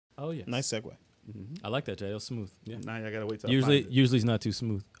Hell yes. Nice segue. I like that, Jay. It was smooth. Yeah. Now I gotta wait till Usually he's not too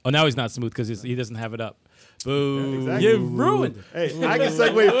smooth. Oh, now he's not smooth because he doesn't have it up. Boo! Yeah, exactly. You ruined it. Hey, I can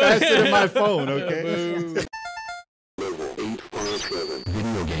segue faster than my phone. Okay. Level 857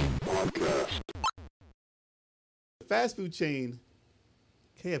 Video Game Podcast. Fast food chain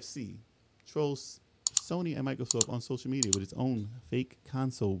KFC trolls Sony and Microsoft on social media with its own fake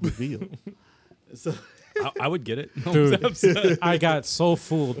console reveal. So I would get it. Dude, I got so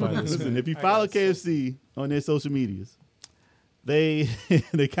fooled by this. listen, if you follow KFC on their social medias, they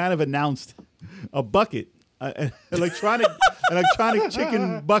kind of announced a bucket, an electronic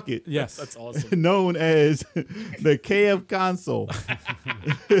chicken bucket. Yes. That's awesome. Known as the KF console.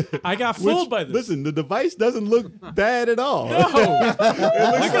 I got fooled by this. Listen, the device doesn't look bad at all. No.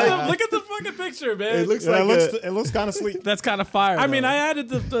 look at the fucking picture, man. It looks It looks kind of sleek. That's kind of fire. I mean, I added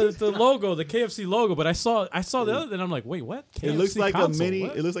the logo, the KFC logo, but I saw the other, and I'm like, wait, what? KFC it looks like console? a mini.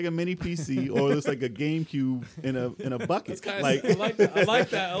 What? It looks like a mini PC, or it looks like a GameCube in a bucket. Like I like that. I like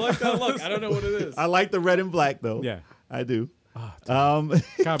that look. I don't know what it is. I like the red and black though. Yeah. I do. Got me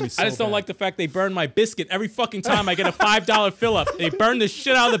so I just don't bad. like the fact they burn my biscuit every fucking time I get a $5 fill up. They burn the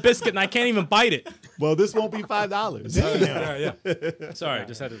shit out of the biscuit and I can't even bite it. Well, this won't be $5. Yeah. Sorry,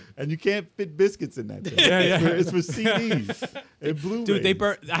 just had to. And you can't fit biscuits in that thing. Yeah. It's for CDs and Blu-rays. Dude, they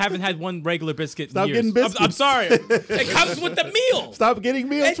burn. I haven't had one regular biscuit Stop in years. getting biscuits. I'm sorry. It comes with the meal. Stop getting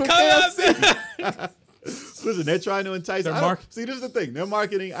meals It from comes. KFC. Listen, they're trying to entice. See, this is the thing. Their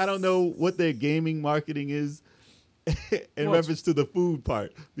marketing, I don't know what their gaming marketing is in reference to the food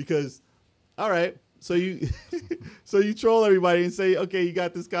part. Because, all right, so you troll everybody and say, okay, you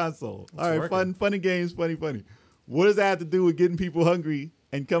got this console. All right, fun and games, funny. What does that have to do with getting people hungry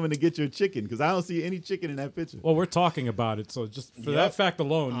and coming to get your chicken? Because I don't see any chicken in that picture. Well, we're talking about it, so just for that fact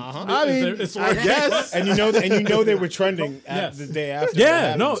alone, I mean, it's I guess. And you know they were trending the day after. Yeah, that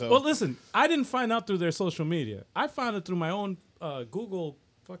happened, no. so. Well, listen, I didn't find out through their social media. I found it through my own Google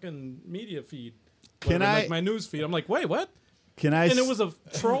fucking media feed. Like my news feed? I'm like, wait, what? And it was a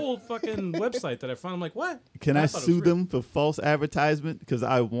troll fucking website that I found. I'm like, what? Can I thought it was sue real. them for false advertisement? Because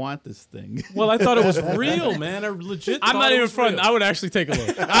I want this thing. Well, I thought it was real, man. I legit. I'm thought not it even was fronting. real. I would actually take a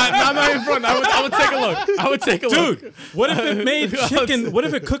look. I'm not even fronting. I would take a look. I would take a look. Dude, what if it made chicken? What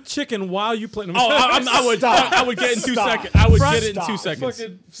if it cooked chicken while you played? Oh, I would get it in 2 seconds. I would get it in 2 seconds.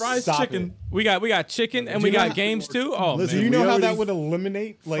 Fucking fries Stop chicken. We got chicken and we got games too. Oh, Listen, Do man. you know how already- that would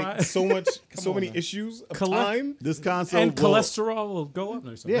eliminate like so many issues of time? This console And will, cholesterol will go up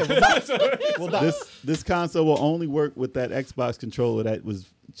or something. Yeah, this console will only work with that Xbox controller that was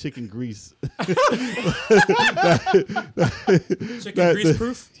chicken grease. Chicken grease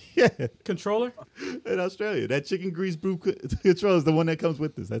proof Yeah, controller. in Australia, that chicken grease proof controller is the one that comes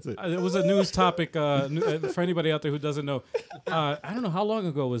with this. That's it. It was a news topic for anybody out there who doesn't know. I don't know how long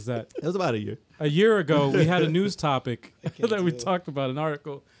ago was that. It was about a year. A year ago, we had a news topic that we talked about, an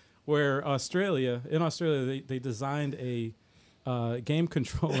article where in Australia, they designed a game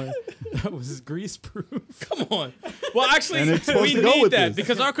controller that was grease proof. Come on. Well, actually, And it's supposed we to go need with that this.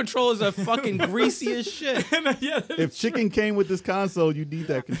 because our controllers are fucking greasy as shit. Yeah, If chicken came with this console, you need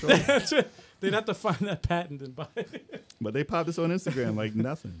that controller. that's it. They'd have to find that patent and buy it. But they popped this on Instagram like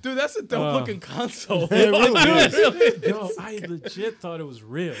nothing. Dude, that's a dope looking console. it really is. Yo, I legit thought it was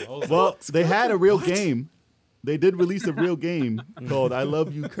real. I was Well, they had a real game. They did release a real game called "I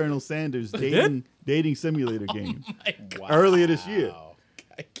Love You, Colonel Sanders" dating simulator game earlier this year,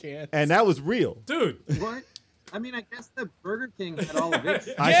 I can't. and that was real. dude, What? I mean, I guess the Burger King had all of it.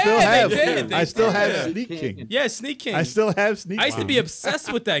 I Yeah, still they have. did. I still They have did. Sneak King. Yeah, Sneak King. I still have Sneak. I used to King. be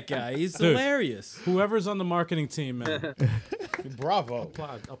obsessed with that guy. He's Dude. hilarious. whoever's on the marketing team, man, Bravo.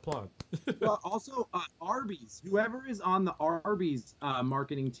 applaud. Well, also Arby's. Whoever is on the Arby's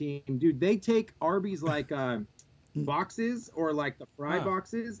marketing team, dude, they take Arby's like boxes or like the fry Wow.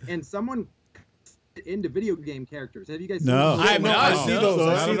 boxes, and someone into video game characters. Have you guys? No. seen I have those? not. I see No, those. so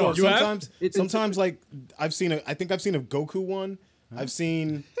I I see don't those. know. You have? Sometimes, It's- sometimes like I think I've seen a Goku one. I've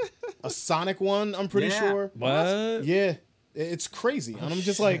seen a Sonic one. I'm pretty Yeah. sure. What? Yeah, it's crazy, and I'm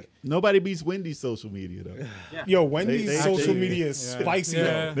just like, Nobody beats Wendy's social media though. yo, Wendy's They- social they- media is Yeah. spicy. Yeah.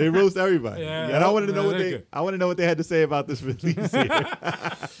 Though. They roast everybody. Yeah. And I wanted to know Yeah, what they're they. good. I want to know what they had to say about this release here.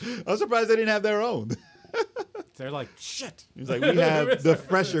 I'm surprised they didn't have their own. They're like, shit. He's like, we have the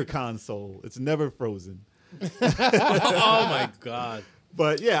fresher console. It's never frozen. Oh my god.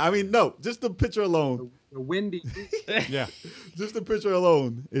 But yeah, I mean, no, just the picture alone. The Wendy. Yeah. Just the picture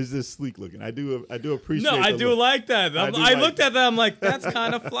alone is just sleek looking. I do appreciate. No, I the do look. like that. I do I like looked it. at that. I'm like, that's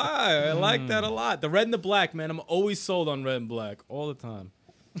kind of fly. I like that a lot. The red and the black, man. I'm always sold on red and black all the time.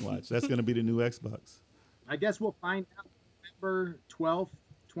 Watch, that's gonna be the new Xbox. I guess we'll find out November 12th,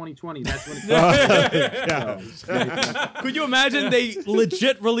 2020. That's when it's Could you imagine they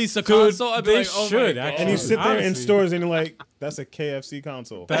legit release a console? I'd be they like, oh should, my God. actually. And you sit there in Honestly. stores and you're like, that's a KFC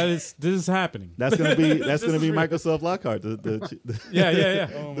console. This is happening. That's gonna be is real. Microsoft Lockhart. The Yeah.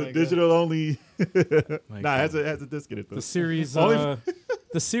 Oh my God. digital only. My Nah, God. it has a disc in it though. The series, Only-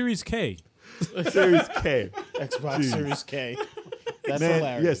 the Series K. Series K. Xbox Jeez. Series K. That's Man,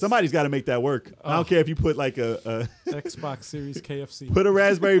 hilarious. yeah, somebody's got to make that work. I don't care if you put like a Xbox Series KFC. put a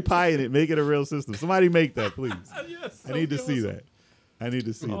Raspberry Pi in it, make it a real system. Somebody make that, please. Yes, I need to see that. I need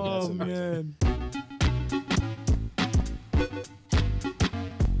to see that. Oh man.